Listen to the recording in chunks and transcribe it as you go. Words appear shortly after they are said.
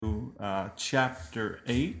chapter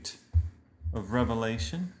 8 of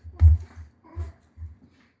Revelation.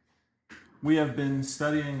 We have been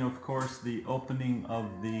studying, of course, the opening of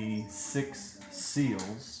the 6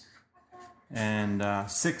 seals and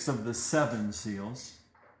 6 of the 7 seals.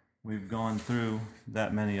 We've gone through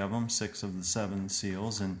that many of them, 6 of the 7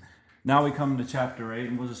 seals, and now we come to chapter 8,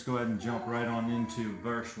 and we'll just go ahead and jump right on into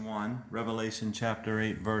verse 1, Revelation chapter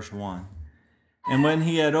 8, verse 1. And when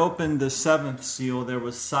he had opened the 7th seal, there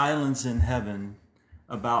was silence in heaven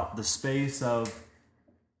about the space of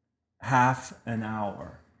half an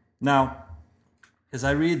hour. Now, as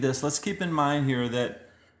I read this, let's keep in mind here that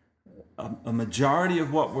a majority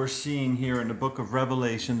of what we're seeing here in the book of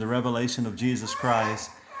Revelation, the revelation of Jesus Christ,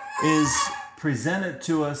 is presented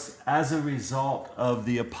to us as a result of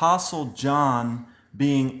the Apostle John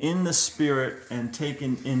being in the Spirit and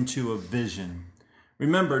taken into a vision.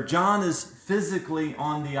 Remember, John is physically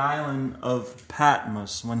on the island of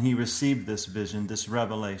Patmos when he received this vision, this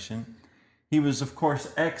revelation. He was, of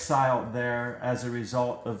course, exiled there as a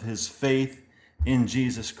result of his faith in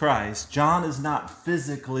Jesus Christ. John is not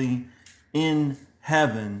physically in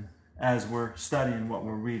heaven as we're studying what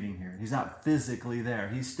we're reading here. He's not physically there.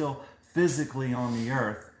 He's still physically on the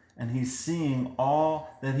earth, and he's seeing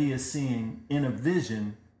all that he is seeing in a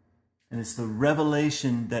vision, and it's the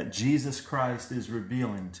revelation that Jesus Christ is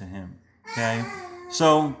revealing to him. Okay?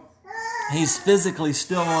 So he's physically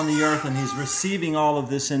still on the earth, and he's receiving all of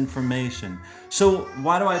this information. So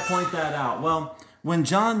why do I point that out? Well, when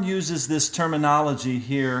John uses this terminology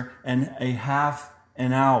here, and a half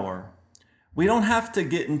an hour, we don't have to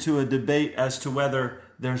get into a debate as to whether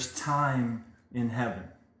there's time in heaven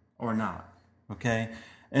or not, okay?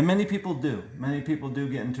 And many people do. Many people do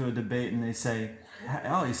get into a debate and they say,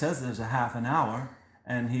 oh, he says there's a half an hour,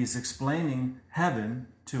 and he's explaining heaven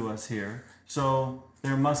to us here, so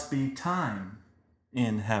there must be time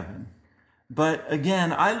in heaven. But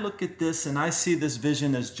again, I look at this and I see this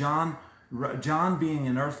vision as John being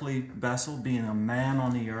an earthly vessel, being a man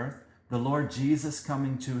on the earth, the Lord Jesus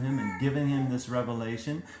coming to him and giving him this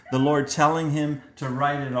revelation, the Lord telling him to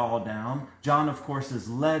write it all down. John, of course, is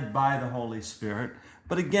led by the Holy Spirit.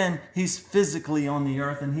 But again, he's physically on the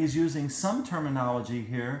earth, and he's using some terminology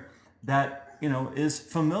here that, is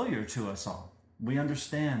familiar to us all. We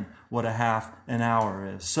understand what a half an hour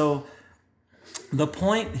is. So the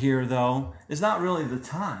point here, though, is not really the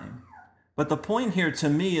time. But the point here to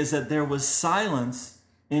me is that there was silence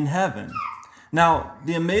in heaven. Now,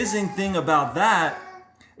 the amazing thing about that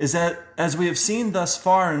is that, as we have seen thus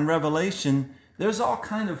far in Revelation, there's all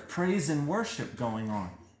kind of praise and worship going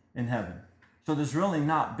on in heaven. So there's really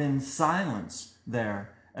not been silence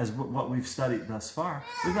there as what we've studied thus far.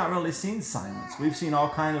 We've not really seen silence. We've seen all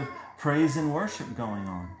kind of praise and worship going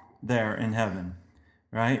on there in heaven,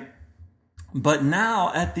 right? But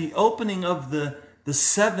now, at the opening of the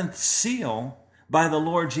 7th seal by the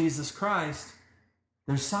Lord Jesus Christ,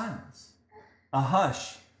 there's silence. A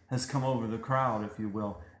hush has come over the crowd, if you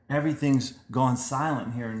will. Everything's gone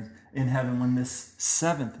silent here in heaven when this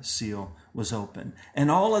 7th seal was opened. And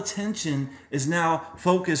all attention is now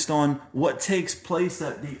focused on what takes place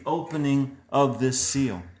at the opening of this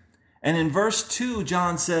seal. And in verse 2,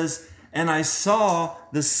 John says, "And I saw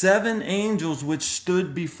the 7 angels which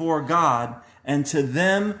stood before God, and to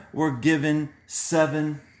them were given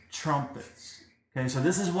 7 trumpets." Okay, so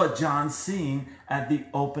this is what John's seeing at the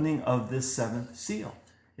opening of this 7th seal.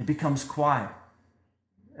 It becomes quiet.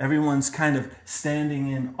 Everyone's kind of standing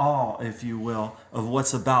in awe, if you will, of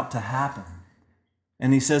what's about to happen.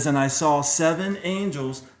 And he says, "And I saw 7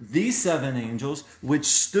 angels, these 7 angels, which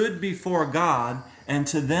stood before God, and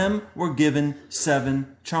to them were given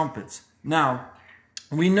 7 trumpets." Now,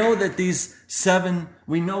 we know what these 7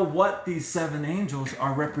 angels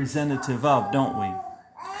are representative of, don't we?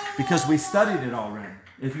 Because we studied it already.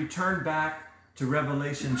 If you turn back to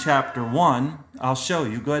Revelation chapter 1, I'll show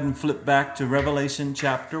you. Go ahead and flip back to Revelation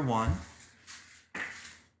chapter 1.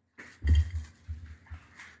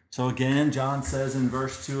 So again, John says in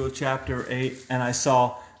verse 2 of chapter 8, "And I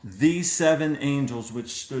saw these 7 angels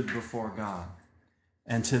which stood before God,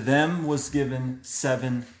 and to them was given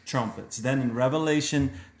 7 trumpets." Then in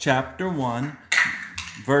Revelation chapter 1,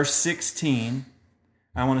 verse 16,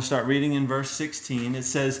 I want to start reading in verse 16. It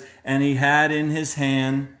says, "And he had in his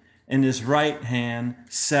right hand,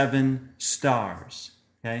 7 stars."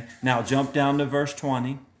 Okay. Now jump down to verse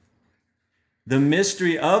 20. "The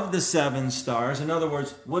mystery of the 7 stars," in other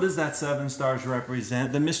words, what does that 7 stars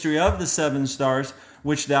represent? "The mystery of the 7 stars,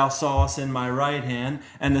 which thou sawest in my right hand,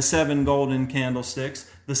 and the 7 golden candlesticks."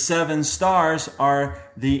 The 7 stars are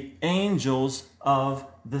the angels of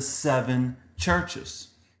the 7 churches.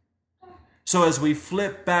 So as we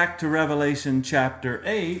flip back to Revelation chapter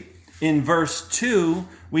 8, in verse 2,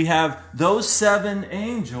 we have those 7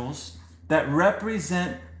 angels that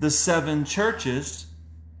represent the 7 churches,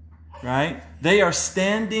 right? They are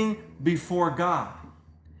standing before God.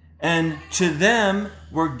 And to them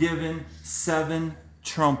were given 7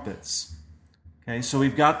 trumpets. Okay, so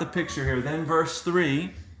we've got the picture here. Then verse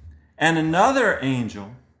 3, and another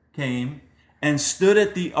angel came and stood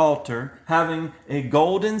at the altar, having a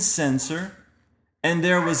golden censer, and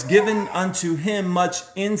there was given unto him much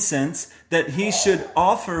incense, that he should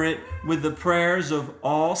offer it with the prayers of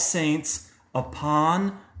all saints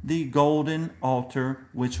upon the golden altar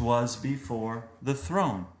which was before the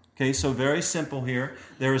throne. Okay, so very simple here.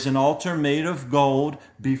 There is an altar made of gold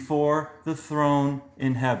before the throne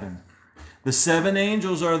in heaven. The 7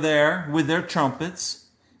 angels are there with their trumpets,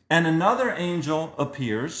 and another angel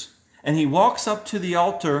appears, and he walks up to the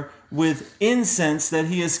altar with incense that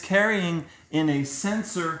he is carrying in a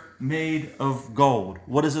censer made of gold.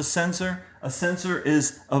 What is a censer? A censer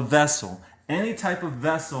is a vessel. Any type of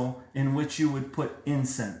vessel in which you would put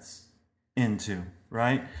incense into,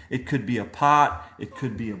 right? It could be a pot, it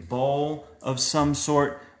could be a bowl of some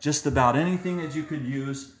sort, just about anything that you could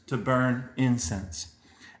use to burn incense.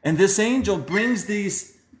 And this angel brings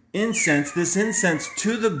this incense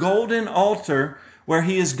to the golden altar where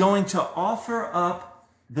he is going to offer up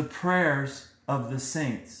the prayers of the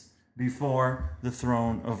saints before the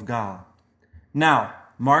throne of God. Now,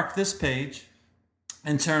 mark this page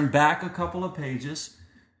and turn back a couple of pages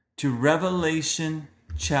to Revelation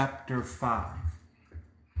chapter 5.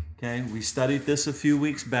 Okay, we studied this a few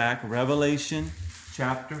weeks back. Revelation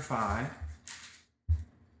chapter 5.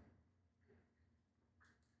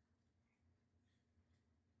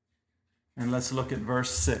 And let's look at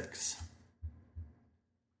verse 6.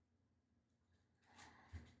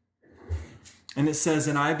 And it says,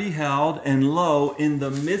 and I beheld, and lo, in the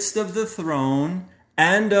midst of the throne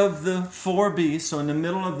and of the 4 beasts, so in the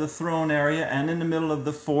middle of the throne area and in the middle of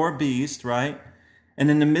the 4 beasts, right? And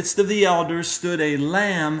in the midst of the elders stood a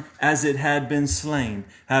lamb as it had been slain,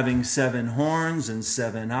 having 7 horns and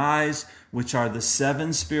 7 eyes, which are the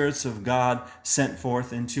 7 spirits of God sent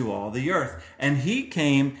forth into all the earth. And he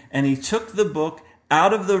came and he took the book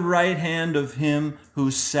out of the right hand of him who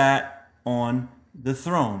sat on the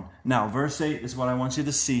throne. Now, verse 8 is what I want you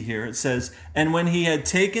to see here. It says, and when he had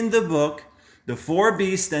taken the book, the 4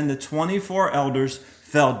 beasts and the 24 elders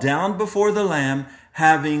fell down before the Lamb,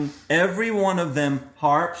 having every one of them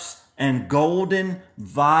harps and golden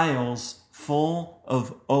vials full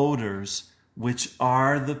of odors, which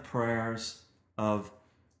are the prayers of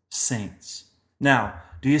saints. Now,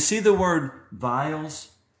 do you see the word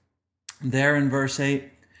vials there in verse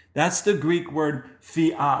 8? That's the Greek word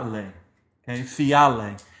fiale. Okay,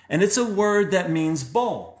 fiale. And it's a word that means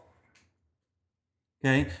bowl.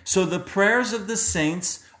 Okay, so the prayers of the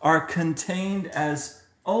saints are contained as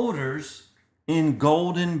odors in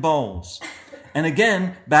golden bowls. And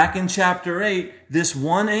again, back in chapter 8, this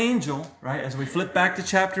one angel, right, as we flip back to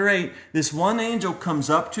chapter 8, this one angel comes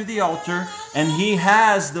up to the altar and he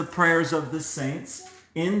has the prayers of the saints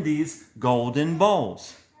in these golden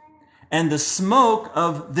bowls. And the smoke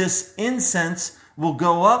of this incense will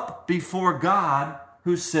go up before God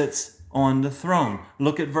who sits on the throne.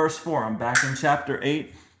 Look at verse 4. I'm back in chapter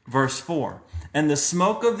 8, verse 4. And the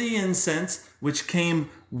smoke of the incense, which came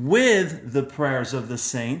with the prayers of the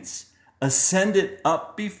saints, ascended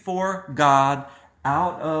up before God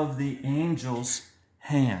out of the angel's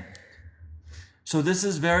hand. So this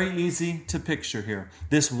is very easy to picture here.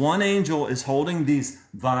 This one angel is holding these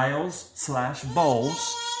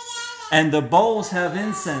vials/bowls, and the bowls have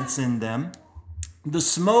incense in them. The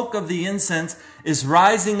smoke of the incense is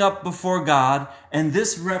rising up before God, and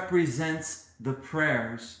this represents the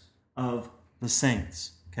prayers of the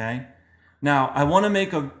saints. Okay? Now, I want to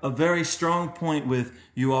make a very strong point with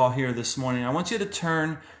you all here this morning. I want you to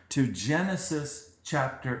turn to Genesis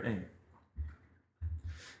chapter 8.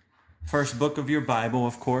 First book of your Bible,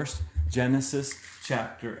 of course, Genesis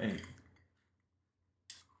chapter 8.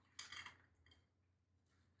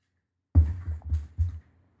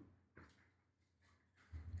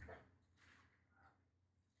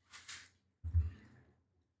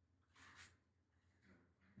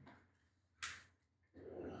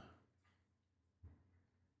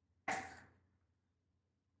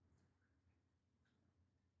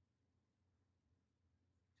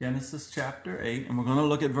 Genesis chapter 8, and we're going to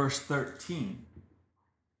look at verse 13.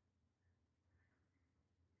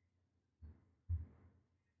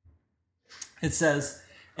 It says,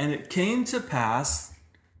 and it came to pass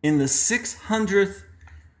in the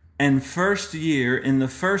 601st year, in the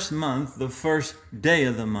first month, the first day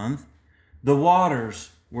of the month, the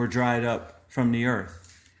waters were dried up from the earth.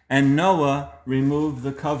 And Noah removed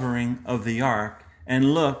the covering of the ark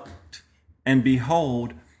and looked, and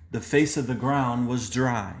behold, the face of the ground was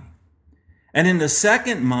dry. And in the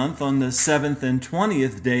 2nd month, on the 7th and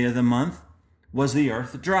 20th day of the month, was the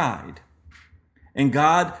earth dried. And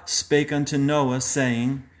God spake unto Noah,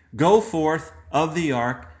 saying, Go forth of the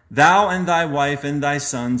ark, thou and thy wife and thy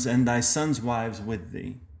sons wives with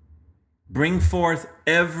thee. Bring forth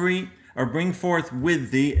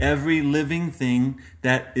with thee every living thing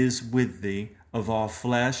that is with thee, of all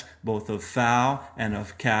flesh, both of fowl and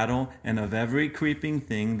of cattle, and of every creeping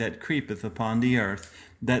thing that creepeth upon the earth,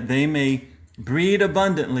 that they may breed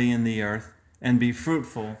abundantly in the earth, and be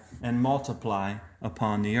fruitful and multiply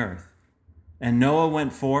upon the earth. And Noah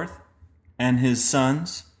went forth, and his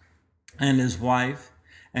sons, and his wife,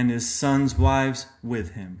 and his sons' wives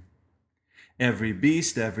with him. Every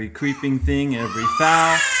beast, every creeping thing, every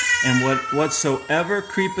fowl, and whatsoever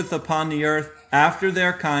creepeth upon the earth after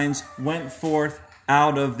their kinds went forth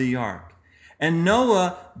out of the ark. And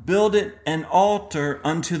Noah builded an altar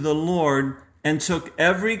unto the Lord, and took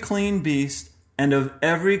every clean beast and of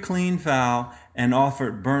every clean fowl, and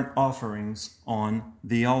offered burnt offerings on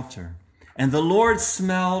the altar. And the Lord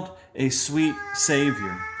smelled a sweet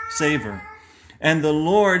savor. And the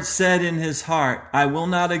Lord said in his heart, I will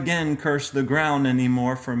not again curse the ground any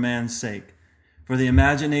more for man's sake. For the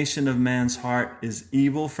imagination of man's heart is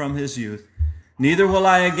evil from his youth. Neither will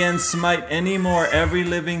I again smite any more every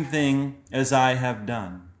living thing as I have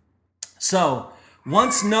done. So,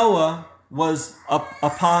 once Noah was up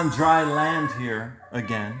upon dry land here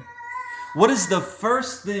again, what is the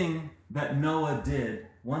first thing that Noah did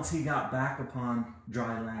once he got back upon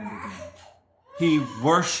dry land again? He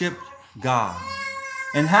worshiped God.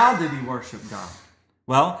 And how did he worship God?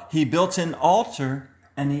 Well, he built an altar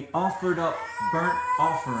and he offered up burnt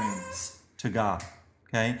offerings to God.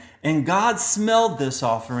 Okay? And God smelled this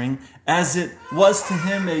offering as it was to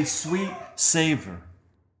him a sweet savor.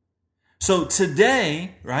 So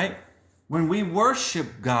today, right, when we worship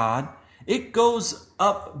God, it goes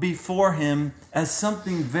up before him as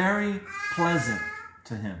something very pleasant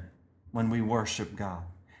to him when we worship God.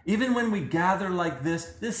 Even when we gather like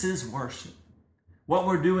this is worship. What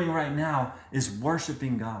we're doing right now is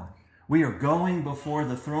worshiping God. We are going before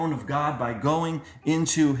the throne of God by going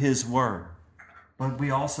into his word. But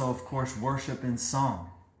we also, of course, worship in song,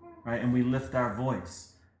 right? And we lift our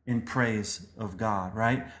voice in praise of God,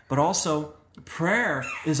 right? But also, prayer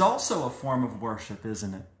is also a form of worship,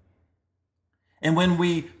 isn't it? And when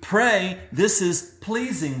we pray, this is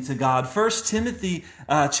pleasing to God. 1 Timothy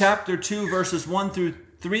chapter 2, verses 1 through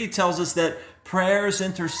 3 tells us that prayers,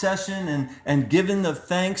 intercession, and giving of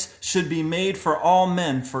thanks should be made for all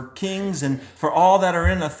men, for kings, and for all that are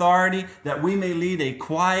in authority, that we may lead a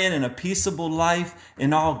quiet and a peaceable life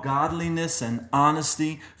in all godliness and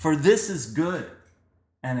honesty. For this is good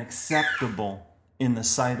and acceptable in the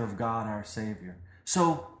sight of God our Savior.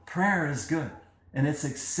 So prayer is good and it's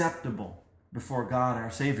acceptable before God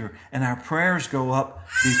our Savior, and our prayers go up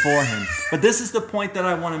before him. But this is the point that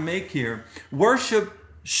I want to make here. Worship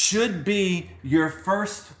should be your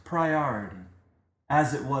first priority,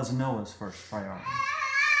 as it was Noah's first priority.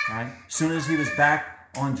 Right? As soon as he was back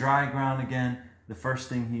on dry ground again, the first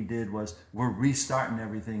thing he did was, we're restarting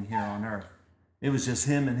everything here on earth. It was just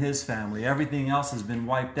him and his family. Everything else has been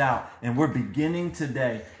wiped out. And we're beginning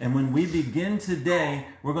today. And when we begin today,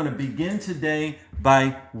 we're going to begin today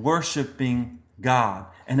by worshiping God.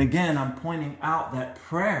 And again, I'm pointing out that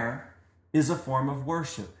prayer is a form of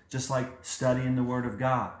worship, just like studying the Word of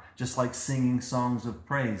God, just like singing songs of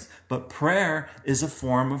praise. But prayer is a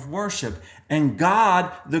form of worship. And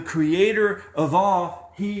God, the creator of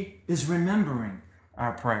all, he is remembering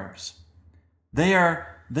our prayers. They are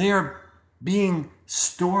being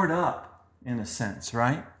stored up in a sense,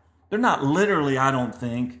 right? They're not literally, I don't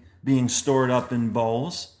think, being stored up in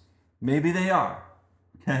bowls. Maybe they are,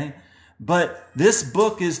 okay? But this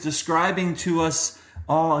book is describing to us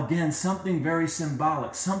all, again, something very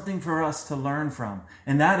symbolic, something for us to learn from.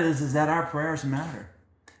 And that is that our prayers matter.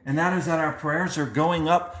 And that is that our prayers are going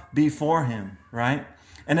up before him, right?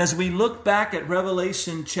 And as we look back at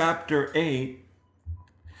Revelation chapter 8,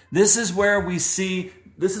 this is where we see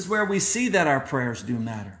that our prayers do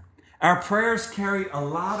matter. Our prayers carry a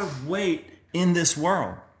lot of weight in this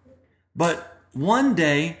world. But one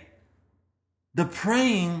day, the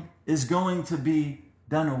praying is going to be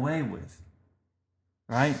done away with.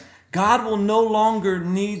 Right? God will no longer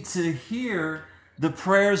need to hear the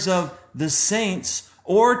prayers of the saints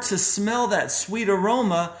or to smell that sweet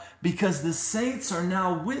aroma, because the saints are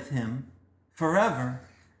now with him forever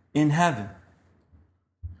in heaven.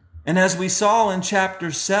 And as we saw in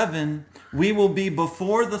chapter 7, we will be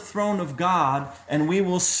before the throne of God, and we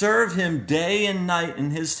will serve him day and night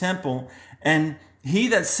in his temple. And he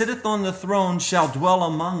that sitteth on the throne shall dwell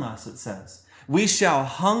among us, it says. We shall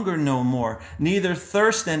hunger no more, neither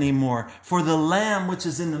thirst any more. For the Lamb which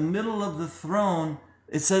is in the middle of the throne,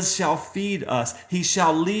 it says, shall feed us. He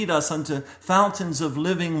shall lead us unto fountains of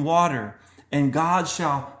living water, and God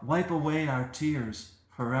shall wipe away our tears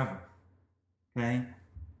forever. Okay?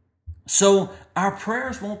 So our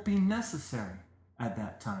prayers won't be necessary at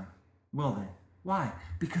that time, will they? Why?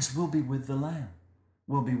 Because we'll be with the Lamb.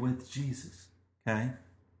 We'll be with Jesus. Okay?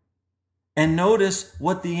 And notice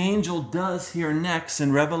what the angel does here next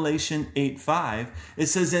in Revelation 8:5. It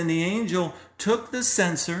says, and the angel took the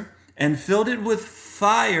censer and filled it with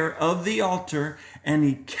fire of the altar, and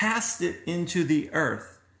he cast it into the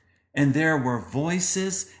earth. And there were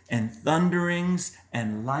voices and thunderings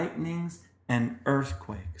and lightnings and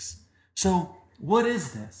earthquakes. So what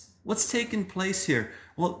is this? What's taking place here?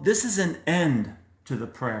 Well, this is an end to the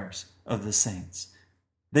prayers of the saints.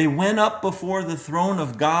 They went up before the throne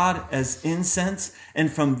of God as incense, and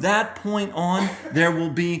from that point on, there will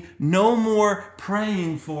be no more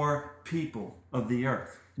praying for people of the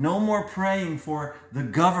earth. No more praying for the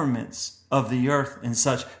governments of the earth and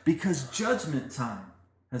such, because judgment time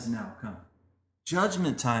has now come.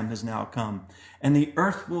 Judgment time has now come, and the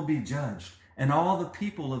earth will be judged, and all the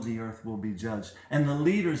people of the earth will be judged, and the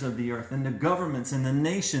leaders of the earth and the governments and the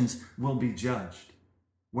nations will be judged.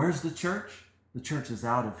 Where's the church? The church is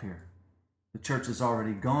out of here. The church is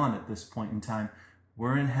already gone at this point in time.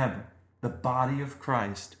 We're in heaven. The body of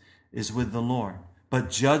Christ is with the Lord. But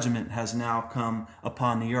judgment has now come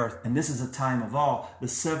upon the earth. And this is a time of awe. The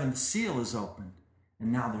seventh seal is opened.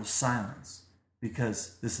 And now there's silence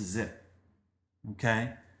because this is it.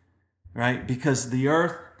 Okay? Right? Because the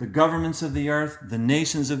earth, the governments of the earth, the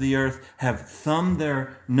nations of the earth have thumbed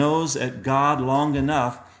their nose at God long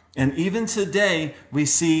enough. And even today, we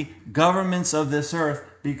see governments of this earth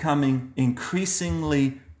becoming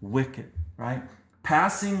increasingly wicked, right?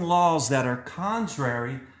 Passing laws that are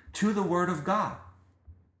contrary to the Word of God.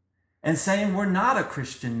 And saying we're not a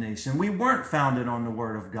Christian nation. We weren't founded on the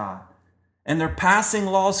Word of God. And they're passing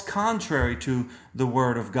laws contrary to the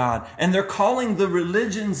Word of God. And they're calling the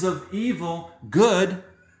religions of evil good.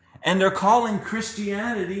 And they're calling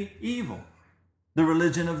Christianity evil. The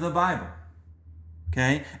religion of the Bible.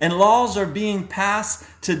 Okay? And laws are being passed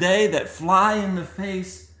today that fly in the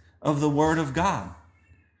face of the Word of God.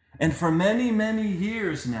 And for many, many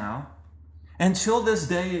years now, until this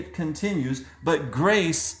day it continues, but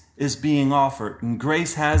grace is being offered, and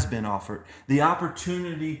grace has been offered. The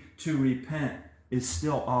opportunity to repent is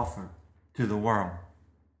still offered to the world.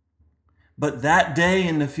 But that day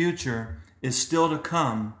in the future is still to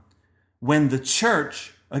come when the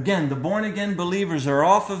church, again, the born-again believers are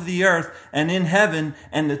off of the earth and in heaven,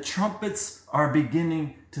 and the trumpets are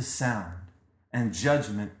beginning to sound, and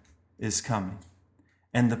judgment is coming.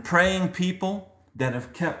 And the praying people that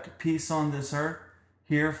have kept peace on this earth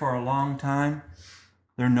here for a long time,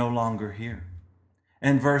 they're no longer here.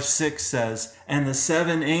 And verse 6 says, and the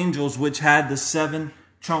seven angels which had the seven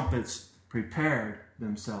trumpets prepared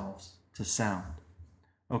themselves to sound.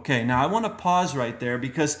 Okay, now I want to pause right there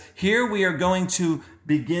because here we are going to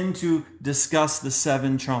begin to discuss the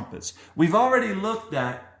seven trumpets. We've already looked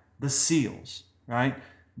at the seals, right?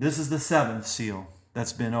 This is the seventh seal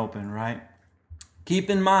that's been opened, right?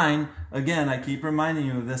 Keep in mind, again, I keep reminding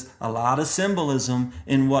you of this, a lot of symbolism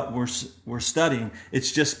in what we're studying.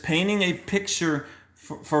 It's just painting a picture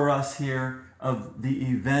for us here of the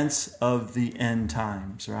events of the end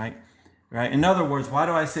times, right? Right? In other words, why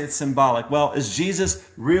do I say it's symbolic? Well, is Jesus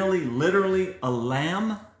really literally a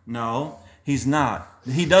lamb? No, he's not.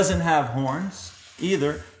 He doesn't have horns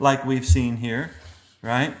either, like we've seen here,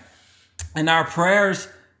 right? And our prayers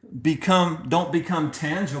don't become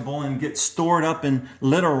tangible and get stored up in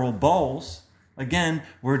literal bowls. Again,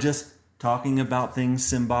 we're just talking about things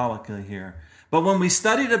symbolically here. But when we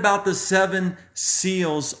studied about the seven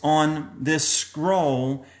seals on this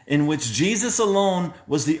scroll, in which Jesus alone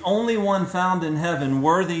was the only one found in heaven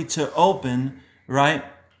worthy to open, right?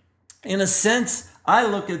 In a sense, I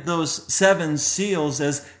look at those seven seals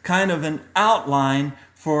as kind of an outline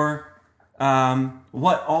for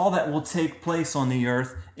what all that will take place on the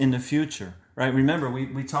earth in the future, right? Remember,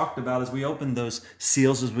 we talked about as we opened those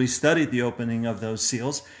seals, as we studied the opening of those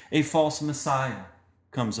seals, a false Messiah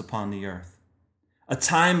comes upon the earth. A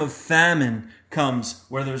time of famine comes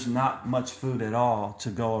where there's not much food at all to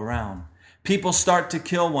go around. People start to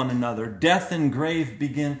kill one another. Death and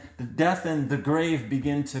the grave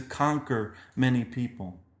begin to conquer many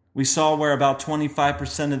people. We saw where about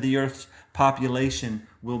 25% of the earth's population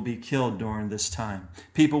will be killed during this time.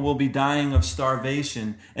 People will be dying of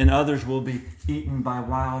starvation, and others will be eaten by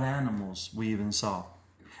wild animals, we even saw.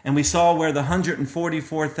 And we saw where the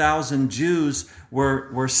 144,000 Jews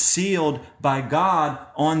were sealed by God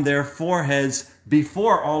on their foreheads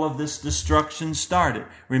before all of this destruction started.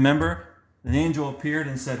 Remember, an angel appeared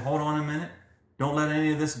and said, hold on a minute. Don't let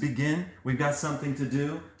any of this begin. We've got something to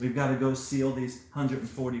do. We've got to go seal these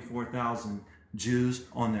 144,000 Jews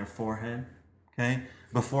on their forehead, okay,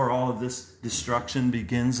 before all of this destruction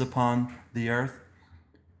begins upon the earth.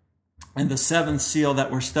 And the seventh seal that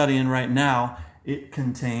we're studying right now, it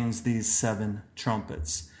contains these 7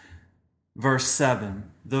 trumpets. Verse 7,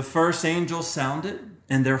 the first angel sounded,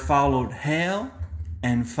 and there followed hail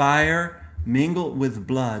and fire mingled with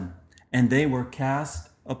blood, and they were cast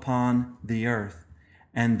upon the earth.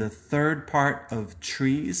 And the third part of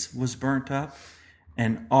trees was burnt up,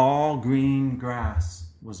 and all green grass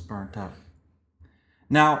was burnt up.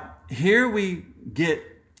 Now, here we get,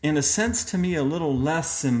 in a sense to me, a little less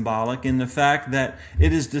symbolic in the fact that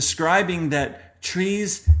it is describing that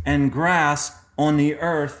trees and grass on the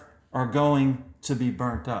earth are going to be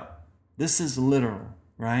burnt up. This is literal,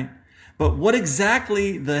 right? But what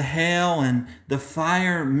exactly the hail and the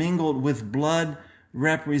fire mingled with blood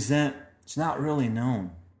represent, it's not really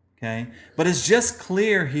known, okay? But it's just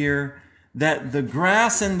clear here that the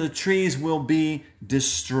grass and the trees will be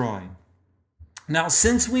destroyed. Now,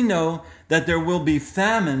 since we know that there will be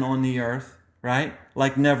famine on the earth, right,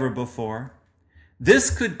 like never before,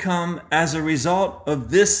 this could come as a result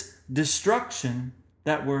of this destruction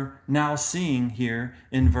that we're now seeing here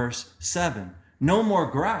in verse 7. No more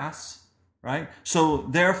grass, right? So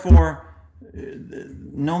therefore,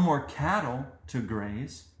 no more cattle to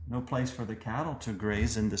graze, no place for the cattle to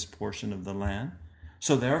graze in this portion of the land.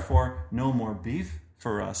 So therefore, no more beef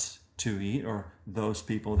for us to eat, or those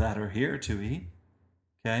people that are here to eat.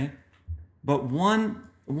 Okay? But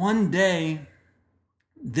one day,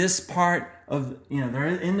 this part of, there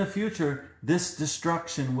in the future, this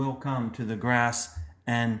destruction will come to the grass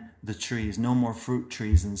and the trees. No more fruit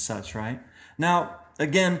trees and such, right? Now,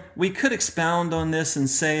 again, we could expound on this and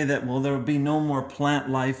say that, well, there will be no more plant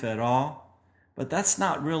life at all. But that's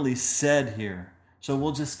not really said here. So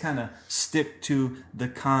we'll just kind of stick to the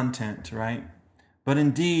content, right? But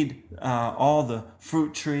indeed, all the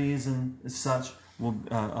fruit trees and such,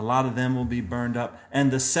 a lot of them will be burned up.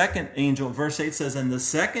 And the second angel, verse 8 says, and the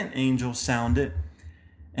second angel sounded,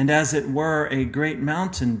 and as it were a great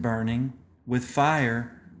mountain burning with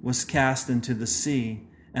fire was cast into the sea,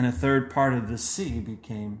 and a third part of the sea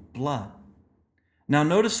became blood. Now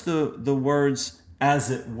notice the words,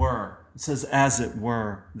 as it were. It says, as it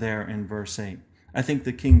were, there in verse 8. I think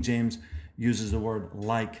the King James uses the word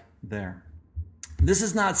like there. This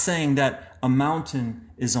is not saying that a mountain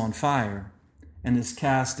is on fire and is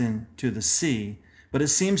cast into the sea, but it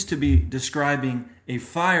seems to be describing a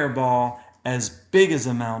fireball as big as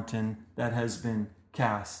a mountain that has been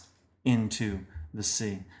cast into the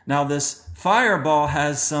sea. Now, this fireball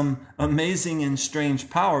has some amazing and strange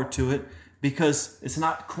power to it because it's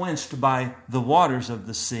not quenched by the waters of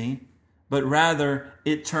the sea, but rather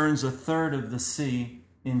it turns a third of the sea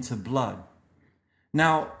into blood.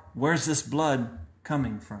 Now, where's this blood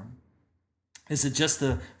coming from? Is it just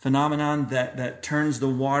a phenomenon that turns the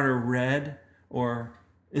water red, or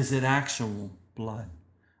is it actual blood?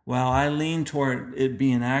 Well, I lean toward it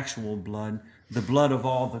being actual blood, the blood of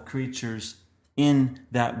all the creatures in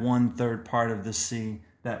that 1/3 part of the sea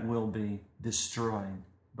that will be destroyed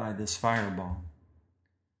by this fireball.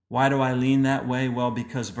 Why do I lean that way? Well,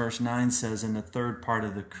 because verse 9 says, and the third part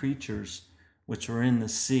of the creatures which were in the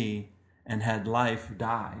sea and had life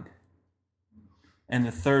died. And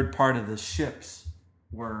the third part of the ships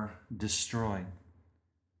were destroyed.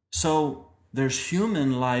 So there's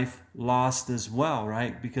human life lost as well,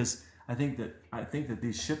 right? Because I think that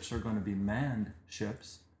these ships are going to be manned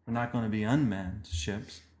ships. They're not going to be unmanned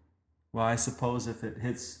ships. Well, I suppose if it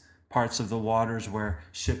hits parts of the waters where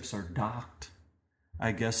ships are docked,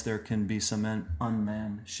 I guess there can be some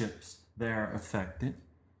unmanned ships there affected.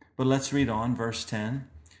 But let's read on, verse 10.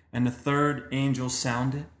 And the third angel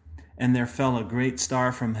sounded, and there fell a great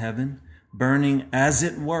star from heaven, burning as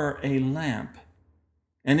it were a lamp.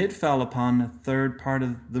 And it fell upon the third part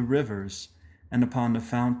of the rivers and upon the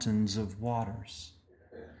fountains of waters.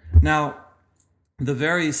 Now, the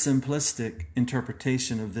very simplistic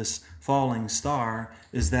interpretation of this falling star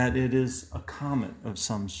is that it is a comet of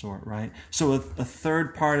some sort, right? So a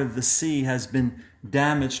third part of the sea has been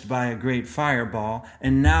damaged by a great fireball,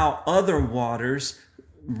 and now other waters,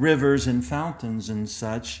 rivers and fountains and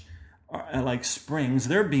such, like springs,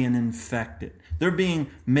 they're being infected. They're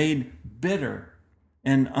being made bitter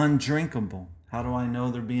and undrinkable. How do I know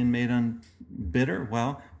they're being made bitter?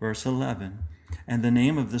 Well, verse 11. And the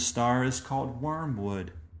name of the star is called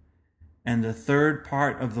Wormwood. And the third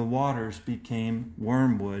part of the waters became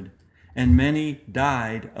wormwood. And many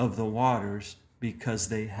died of the waters because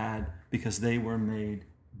they were made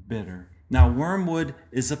bitter. Now, wormwood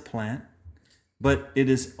is a plant, but it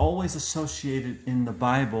is always associated in the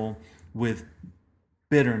Bible with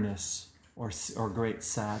bitterness or great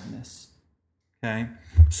sadness. Okay?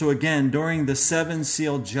 So again, during the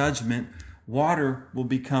 7-seal judgment, water will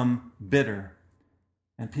become bitter,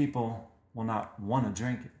 and people will not want to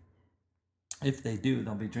drink it. If they do,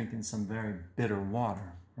 they'll be drinking some very bitter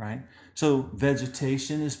water, right? So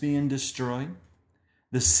vegetation is being destroyed.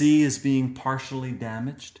 The sea is being partially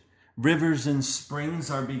damaged. Rivers and springs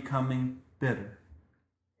are becoming bitter.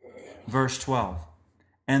 Verse 12.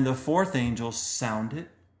 And the fourth angel sounded,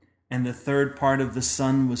 and the third part of the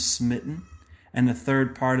sun was smitten, and the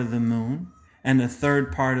third part of the moon, and the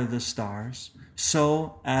third part of the stars,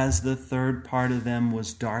 so as the third part of them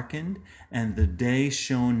was darkened, and the day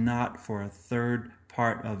shone not for a third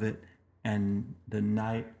part of it, and the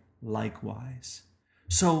night likewise.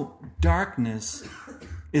 So darkness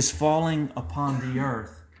is falling upon the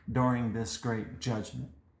earth during this great judgment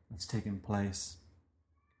that's taking place.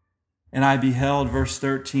 And I beheld, verse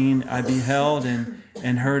 13, I beheld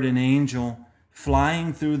and heard an angel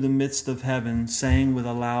flying through the midst of heaven, saying with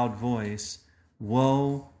a loud voice,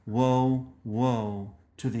 Woe, woe, woe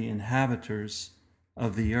to the inhabitants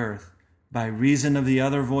of the earth, by reason of the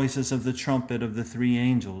other voices of the trumpet of the 3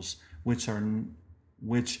 angels, which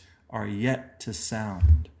are yet to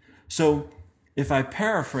sound. So, if I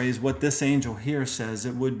paraphrase what this angel here says,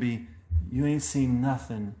 it would be, you ain't seen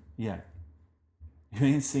nothing yet. You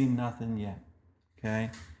ain't seen nothing yet, okay?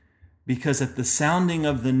 Because at the sounding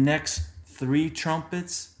of the next 3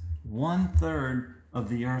 trumpets, 1/3 of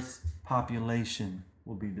the earth's population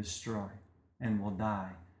will be destroyed and will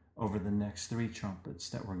die over the next 3 trumpets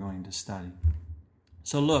that we're going to study.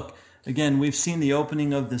 So look, again, we've seen the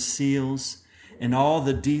opening of the seals and all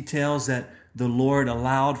the details that the Lord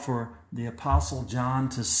allowed for the Apostle John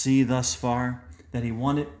to see thus far, that he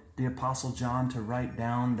wanted the Apostle John to write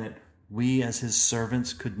down that we as his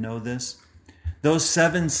servants could know this. Those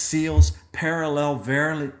 7 seals parallel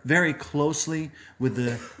very, very closely with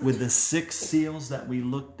the 6 seals that we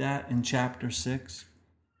looked at in chapter 6.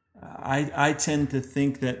 I tend to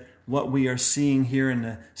think that what we are seeing here in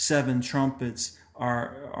the 7 trumpets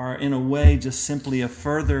are in a way just simply a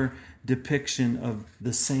further depiction of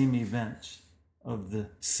the same events of the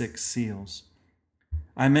 6 seals.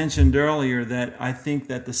 I mentioned earlier that I think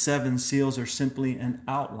that the 7 seals are simply an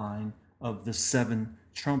outline of the 7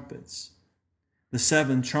 trumpets. The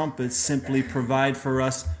 7 trumpets simply provide for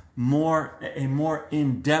us a more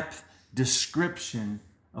in-depth description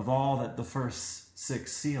of all that the first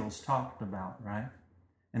 6 seals talked about, right?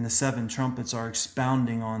 And the 7 trumpets are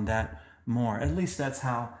expounding on that more. At least that's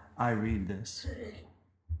how I read this.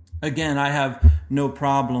 Again, I have no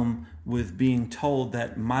problem with being told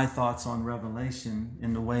that my thoughts on Revelation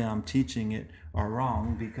in the way I'm teaching it are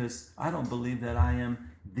wrong, because I don't believe that I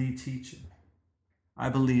am the teacher. I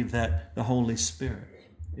believe that the Holy Spirit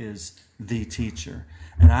is the teacher.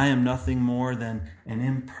 And I am nothing more than an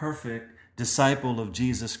imperfect disciple of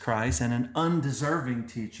Jesus Christ and an undeserving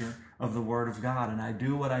teacher of the Word of God. And I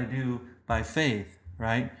do what I do by faith,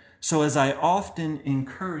 right? So as I often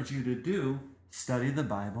encourage you to do, study the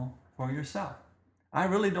Bible for yourself. I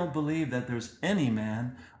really don't believe that there's any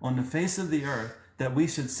man on the face of the earth that we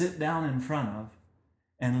should sit down in front of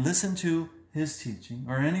and listen to his teaching,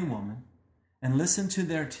 or any woman, and listen to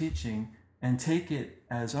their teaching and take it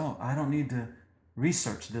as, oh, I don't need to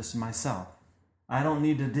research this myself. I don't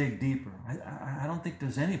need to dig deeper. I don't think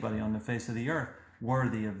there's anybody on the face of the earth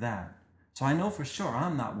worthy of that. So I know for sure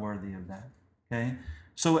I'm not worthy of that, okay?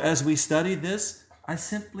 So as we study this, I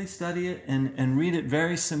simply study it and read it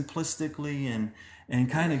very simplistically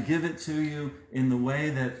and kind of give it to you in the way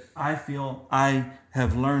that I feel I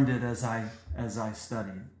have learned it as I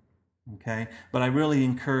study it, okay? But I really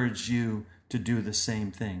encourage you to do the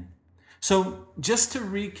same thing. So just to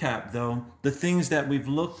recap, though, the things that we've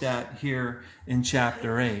looked at here in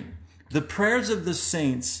chapter 8, the prayers of the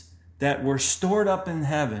saints that were stored up in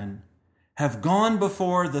heaven have gone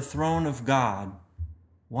before the throne of God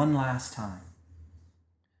one last time.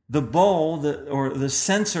 The bowl, or the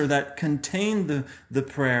censer that contained the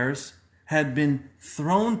prayers, had been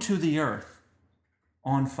thrown to the earth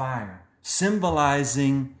on fire,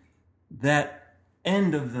 symbolizing that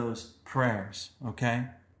end of those prayers, okay?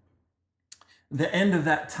 the end of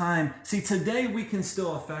that time. See, today we can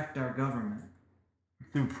still affect our government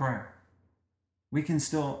through prayer. We can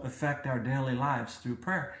still affect our daily lives through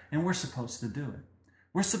prayer, and we're supposed to do it.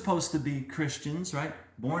 We're supposed to be Christians, right?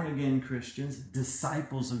 Born-again Christians,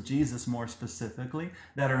 disciples of Jesus more specifically,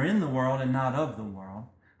 that are in the world and not of the world.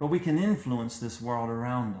 But we can influence this world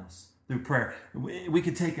around us through prayer. We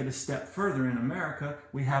could take it a step further. In America,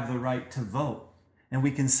 we have the right to vote. And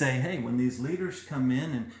we can say, hey, when these leaders come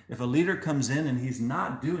in, and if a leader comes in and he's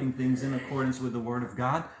not doing things in accordance with the Word of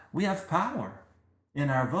God, we have power in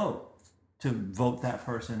our vote to vote that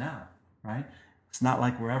person out, right? It's not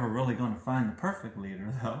like we're ever really going to find the perfect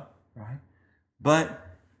leader, though, right? But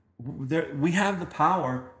we have the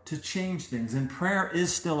power to change things, and prayer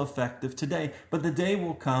is still effective today. But the day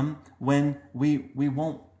will come when we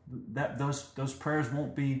won't, that those prayers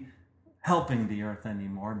won't be helping the earth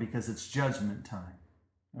anymore, because it's judgment time,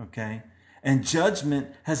 okay? And judgment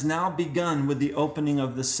has now begun with the opening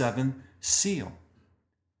of the seventh seal.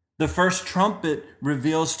 The first trumpet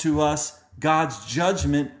reveals to us God's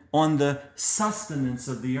judgment on the sustenance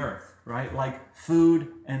of the earth, right? Like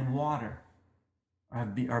food and water are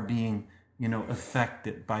being,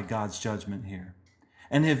 affected by God's judgment here.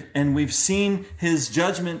 And we've seen his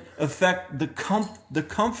judgment affect the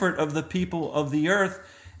comfort of the people of the earth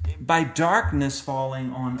by darkness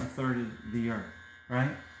falling on a third of the earth,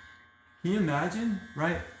 right? Can you imagine,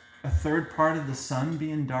 right? A third part of the sun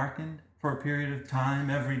being darkened for a period of time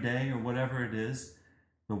every day or whatever it is.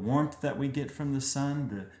 The warmth that we get from the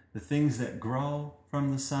sun, the things that grow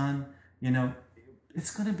from the sun,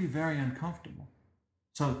 it's going to be very uncomfortable.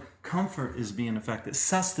 So comfort is being affected.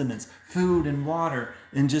 Sustenance, food and water,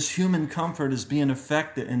 and just human comfort is being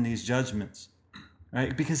affected in these judgments,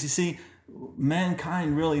 right? Because you see,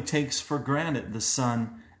 mankind really takes for granted the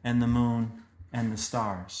sun and the moon and the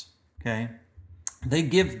stars, okay? They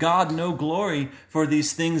give God no glory for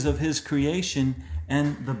these things of his creation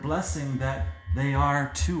and the blessing that they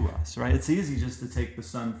are to us, right? It's easy just to take the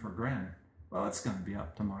sun for granted. Well, it's going to be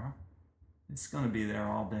up tomorrow. It's going to be there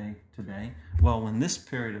all day today. Well, when this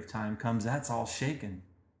period of time comes, that's all shaken.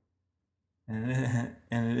 And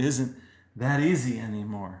it isn't that easy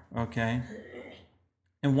anymore, okay?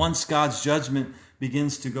 And once God's judgment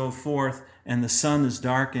begins to go forth and the sun is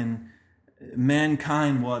darkened,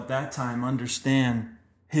 mankind will at that time understand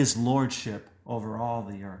his lordship over all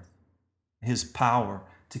the earth, his power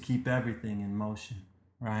to keep everything in motion,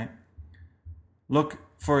 right? Look,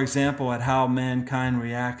 for example, at how mankind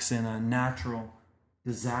reacts in a natural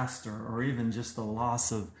disaster or even just the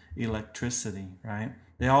loss of electricity, right?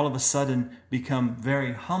 They all of a sudden become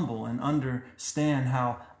very humble and understand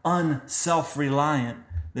how unself-reliant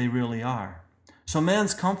they really are. So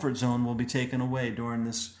man's comfort zone will be taken away during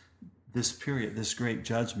this period, this great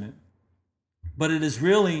judgment. But it is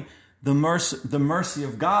really the mercy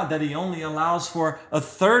of God that he only allows for a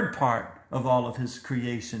third part of all of his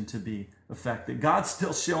creation to be affected. God's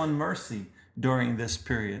still showing mercy during this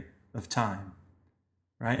period of time,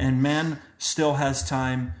 right? And man still has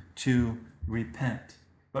time to repent.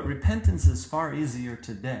 But repentance is far easier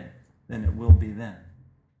today than it will be then.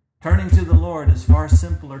 Turning to the Lord is far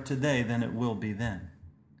simpler today than it will be then.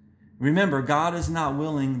 Remember, God is not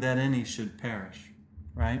willing that any should perish,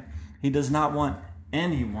 right? He does not want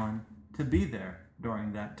anyone to be there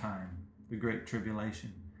during that time, the Great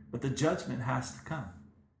Tribulation. But the judgment has to come.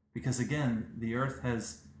 Because again, the earth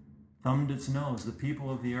has thumbed its nose. The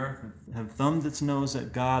people of the earth have thumbed its nose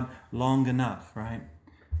at God long enough, right?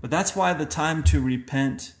 But that's why the time to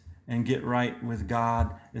repent and get right with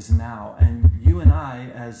God is now. And you and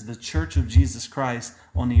I, as the Church of Jesus Christ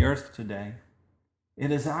on the earth today,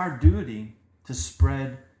 it is our duty to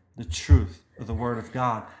spread the truth of the Word of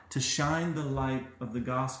God, to shine the light of the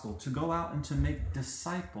gospel, to go out and to make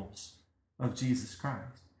disciples of Jesus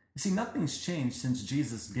Christ. You see, nothing's changed since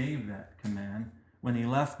Jesus gave that command when he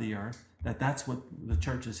left the earth, that's what the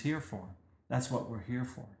church is here for. That's what we're here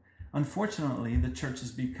for. Unfortunately, the church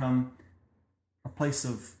has become a place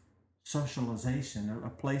of socialization, a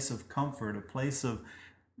place of comfort, a place of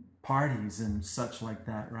parties and such like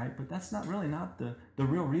that, right? But that's not the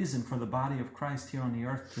real reason for the body of Christ here on the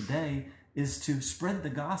earth today is to spread the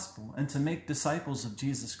gospel and to make disciples of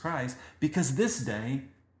Jesus Christ, because this day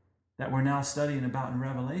that we're now studying about in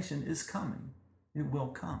Revelation is coming. It will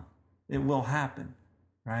come. It will happen,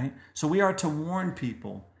 right? So we are to warn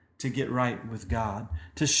people to get right with God,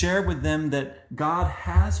 to share with them that God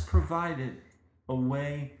has provided a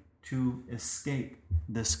way to escape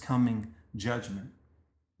this coming judgment.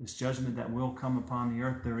 This judgment that will come upon the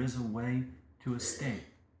earth, there is a way to escape.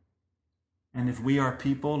 And if we are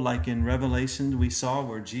people like in Revelation we saw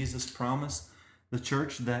where Jesus promised the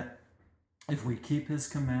church that If we keep his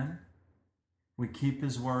command, we keep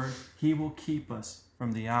his word, he will keep us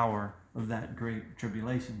from the hour of that great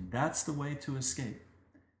tribulation. That's the way to escape.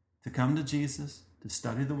 To come to Jesus, to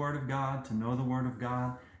study the word of God, to know the word of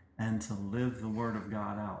God, and to live the word of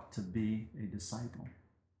God out, to be a disciple.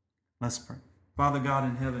 Let's pray. Father God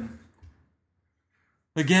in heaven,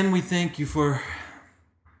 again, we thank you for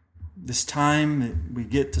this time that we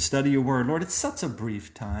get to study your word. Lord, it's such a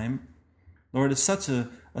brief time. Lord, it's such a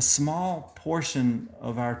small portion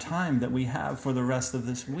of our time that we have for the rest of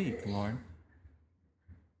this week, Lord.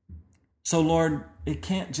 So, Lord, it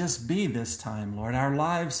can't just be this time, Lord. Our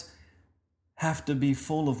lives have to be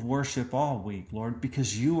full of worship all week, Lord,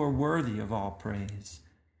 because you are worthy of all praise.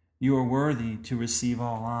 You are worthy to receive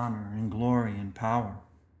all honor and glory and power.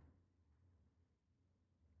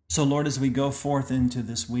 So, Lord, as we go forth into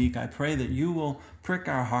this week, I pray that you will prick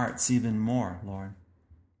our hearts even more, Lord.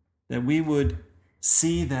 That we would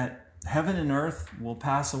see that heaven and earth will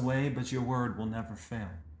pass away, but your word will never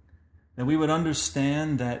fail. That we would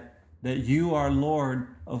understand that you are Lord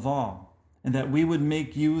of all, and that we would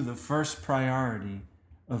make you the first priority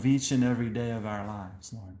of each and every day of our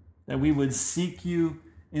lives, Lord. That we would seek you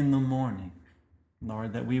in the morning,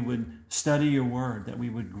 Lord, that we would study your word, that we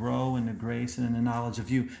would grow in the grace and in the knowledge of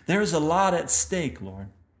you. There's a lot at stake, Lord.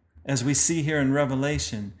 As we see here in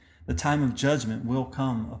Revelation, the time of judgment will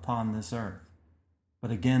come upon this earth.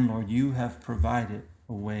 But again, Lord, you have provided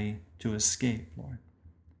a way to escape, Lord.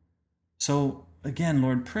 So again,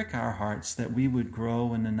 Lord, prick our hearts that we would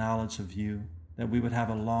grow in the knowledge of you, that we would have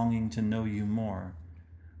a longing to know you more.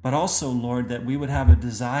 But also, Lord, that we would have a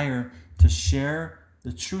desire to share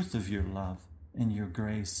the truth of your love and your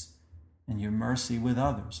grace and your mercy with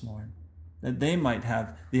others, Lord, that they might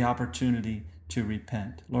have the opportunity to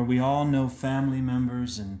repent. Lord, we all know family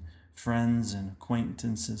members and friends and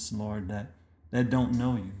acquaintances, Lord, that don't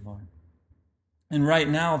know you, Lord. And right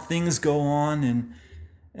now, things go on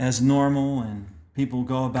as normal and people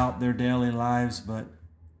go about their daily lives, but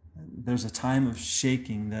there's a time of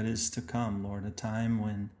shaking that is to come, Lord, a time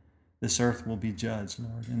when this earth will be judged,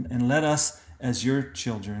 Lord. And let us, as your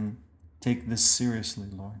children, take this seriously,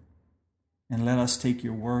 Lord. And let us take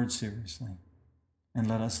your word seriously. And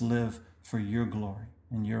let us live for your glory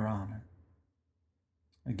and your honor.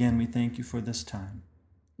 Again, we thank you for this time.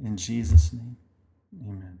 In Jesus' name,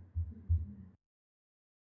 amen.